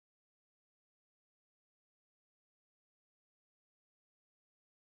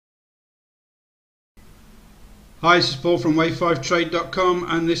Hi, this is Paul from Wave5trade.com,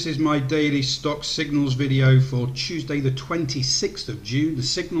 and this is my daily stock signals video for Tuesday the 26th of June. The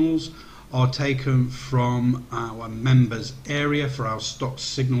signals are taken from our members area for our stock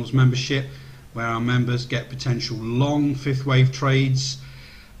signals membership, where our members get potential long fifth wave trades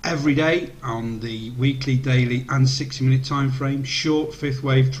every day on the weekly, daily and 60-minute time frame, short fifth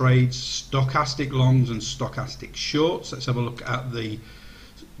wave trades, stochastic longs and stochastic shorts. Let's have a look at the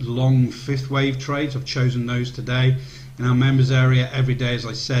long fifth wave trades. I've chosen those today. In our members area every day, as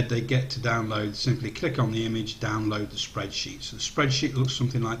I said, they get to download. Simply click on the image, download the spreadsheet. So the spreadsheet looks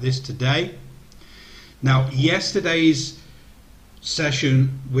something like this today. Now, yesterday's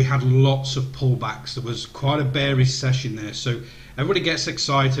session we had lots of pullbacks. There was quite a bearish session there, so everybody gets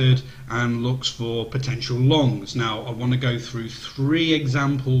excited and looks for potential longs. Now I want to go through three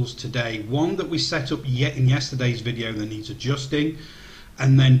examples today. One that we set up in yesterday's video that needs adjusting,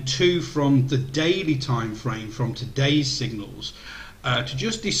 and then two from the daily time frame from today's signals, to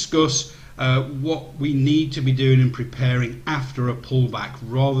just discuss what we need to be doing and preparing after a pullback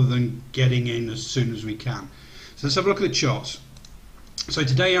rather than getting in as soon as we can. So let's have a look at the charts. So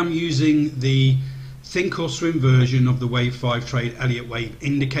today I'm using the Think or Swim version of the Wave5trade Elliott Wave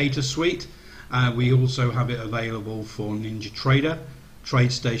Indicator Suite. We also have it available for NinjaTrader,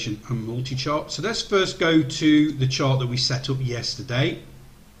 TradeStation and MultiChart. So let's first go to the chart that we set up yesterday.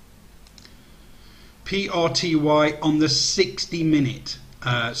 PRTY on the 60-minute.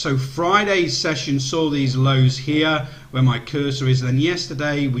 So Friday's session saw these lows here where my cursor is. Then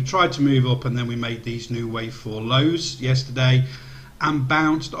yesterday we tried to move up and then we made these new wave 4 lows yesterday and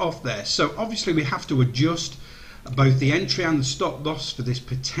bounced off there. So obviously we have to adjust both the entry and the stop loss for this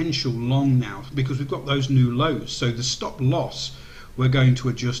potential long now because we've got those new lows. So the stop loss we're going to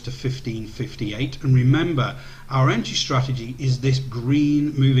adjust to 1558, and remember our entry strategy is this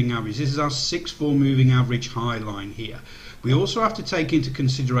green moving average. This is our 6-4 moving average high line here. We also have to take into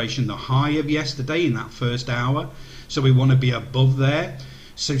consideration the high of yesterday in that first hour, so we want to be above there.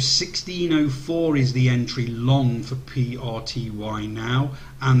 So 1604 is the entry long for PRTY now,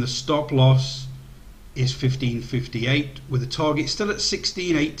 and the stop loss is 1558 with a target still at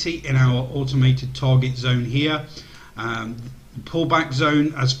 1680 in our automated target zone here. The pullback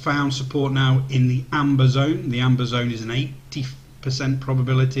zone has found support now in the amber zone. The amber zone is an 80%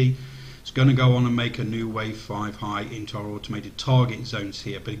 probability. It's going to go on and make a new wave 5 high into our automated target zones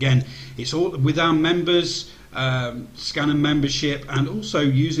here. But again, it's all with our members, scanner membership, and also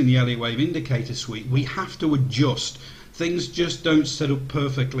using the Elliott Wave Indicator Suite. We have to adjust. Things just don't set up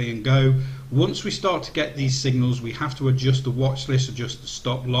perfectly and go. Once we start to get these signals, we have to adjust the watch list, adjust the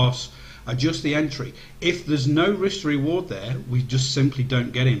stop loss, adjust the entry. If there's no risk to reward there, we just simply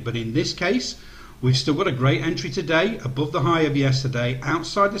don't get in. But in this case, we've still got a great entry today above the high of yesterday,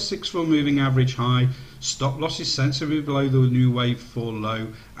 outside the 6-4 moving average high. Stop loss is sensibly below the new wave 4 low,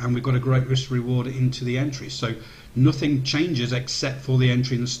 and we've got a great risk to reward into the entry. So nothing changes except for the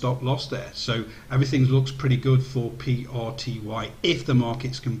entry and the stop loss there. So everything looks pretty good for PRTY if the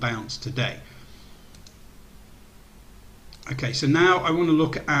markets can bounce today. Okay, so now I want to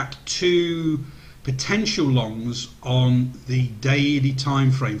look at two potential longs on the daily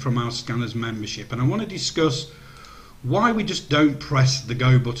time frame from our scanners membership, and I want to discuss why we just don't press the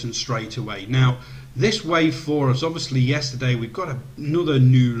go button straight away. Now this wave 4 is obviously yesterday we've got another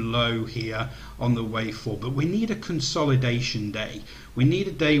new low here on the wave 4, but we need a consolidation day. We need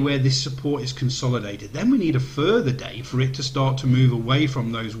a day where this support is consolidated. Then we need a further day for it to start to move away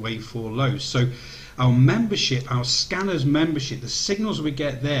from those wave 4 lows. So our membership, our scanners membership, the signals we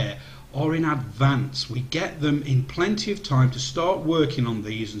get there are in advance. We get them in plenty of time to start working on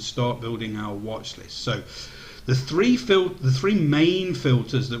these and start building our watch list. So the three main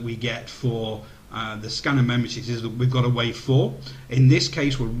filters that we get for the scanner memberships is that we've got a wave 4. In this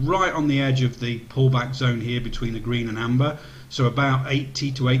case we're right on the edge of the pullback zone here between the green and amber, so about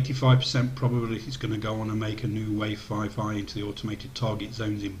 80 to 85% probability it's going to go on and make a new wave 5 high into the automated target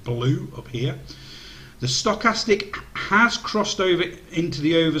zones in blue up here. The stochastic has crossed over into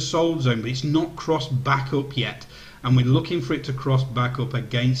the oversold zone, but it's not crossed back up yet, and we're looking for it to cross back up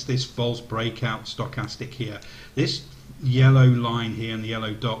against this false breakout stochastic here. This yellow line here and the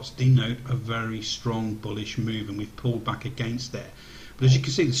yellow dots denote a very strong bullish move, and we've pulled back against there. But as you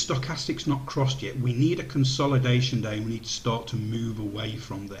can see, the stochastic's not crossed yet. We need a consolidation day, and we need to start to move away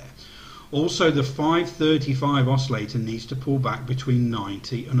from there. Also, the 535 oscillator needs to pull back between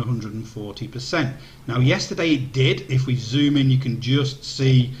 90 and 140%. Now yesterday it did. If we zoom in, you can just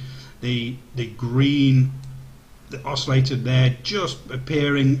see the green oscillator there just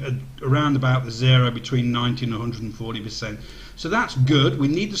appearing around about the zero between 90 and 140%. So that's good. We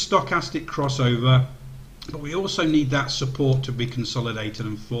need the stochastic crossover but we also need that support to be consolidated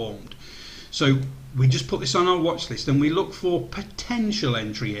and formed. So we just put this on our watch list and we look for potential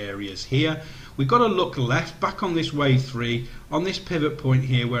entry areas here. We've got to look left, back on this wave 3, on this pivot point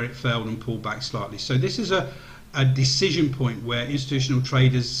here where it failed and pulled back slightly. So this is a decision point where institutional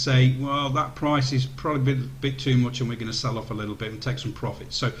traders say, well, that price is probably a bit too much and we're going to sell off a little bit and take some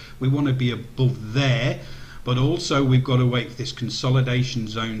profit. So we want to be above there, but also we've got to wait for this consolidation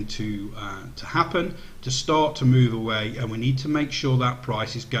zone to happen, to start to move away, and we need to make sure that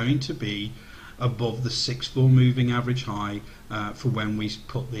price is going to be above the 6-4 moving average high for when we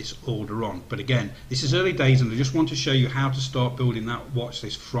put this order on. But again, this is early days and I just want to show you how to start building that watch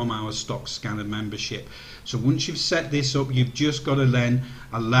list from our stock scanner membership. So once you've set this up, you've just got to then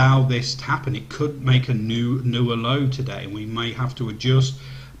allow this to happen. It could make a newer low today and we may have to adjust,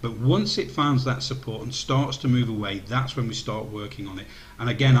 but once it finds that support and starts to move away, that's when we start working on it.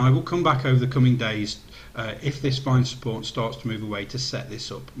 And again, I will come back over the coming days if this finds support and starts to move away to set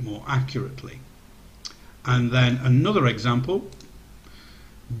this up more accurately. And then another example,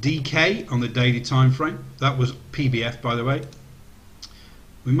 DK on the daily time frame. That was PBF, by the way.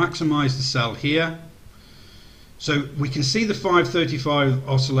 We maximize the sell here. So we can see the 535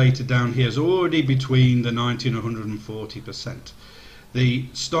 oscillator down here is already between the 90 and 140%. The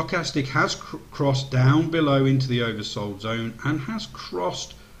stochastic has crossed down below into the oversold zone and has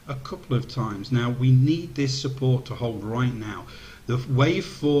crossed a couple of times. Now we need this support to hold right now. The wave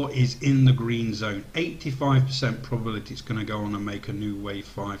 4 is in the green zone. 85% probability it's going to go on and make a new wave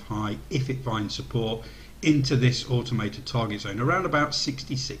 5 high if it finds support into this automated target zone around about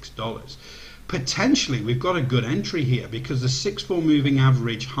 $66. Potentially we've got a good entry here because the 6-4 moving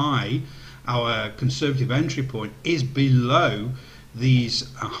average high, our conservative entry point, is below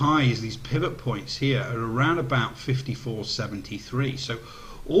these highs, these pivot points here at around about 54.73. So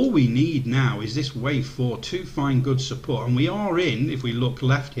all we need now is this wave 4 to find good support, and we are in, if we look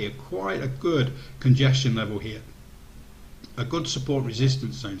left here, quite a good congestion level here, a good support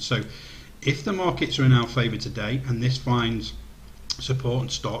resistance zone. So if the markets are in our favor today and this finds support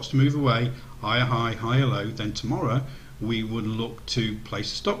and starts to move away, higher high, higher low, then tomorrow we would look to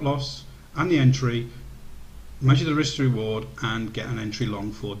place a stop loss and the entry, measure the risk to reward, and get an entry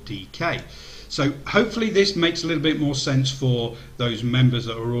long for DK. So hopefully this makes a little bit more sense for those members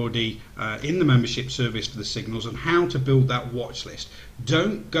that are already in the membership service for the signals and how to build that watch list.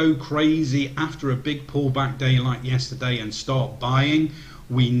 Don't go crazy after a big pullback day like yesterday and start buying.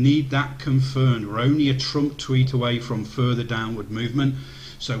 We need that confirmed. We're only a Trump tweet away from further downward movement.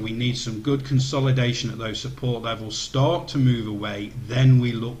 So we need some good consolidation at those support levels, start to move away, then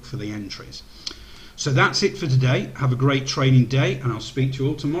we look for the entries. So that's it for today. Have a great trading day and I'll speak to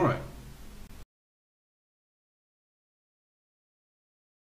you all tomorrow.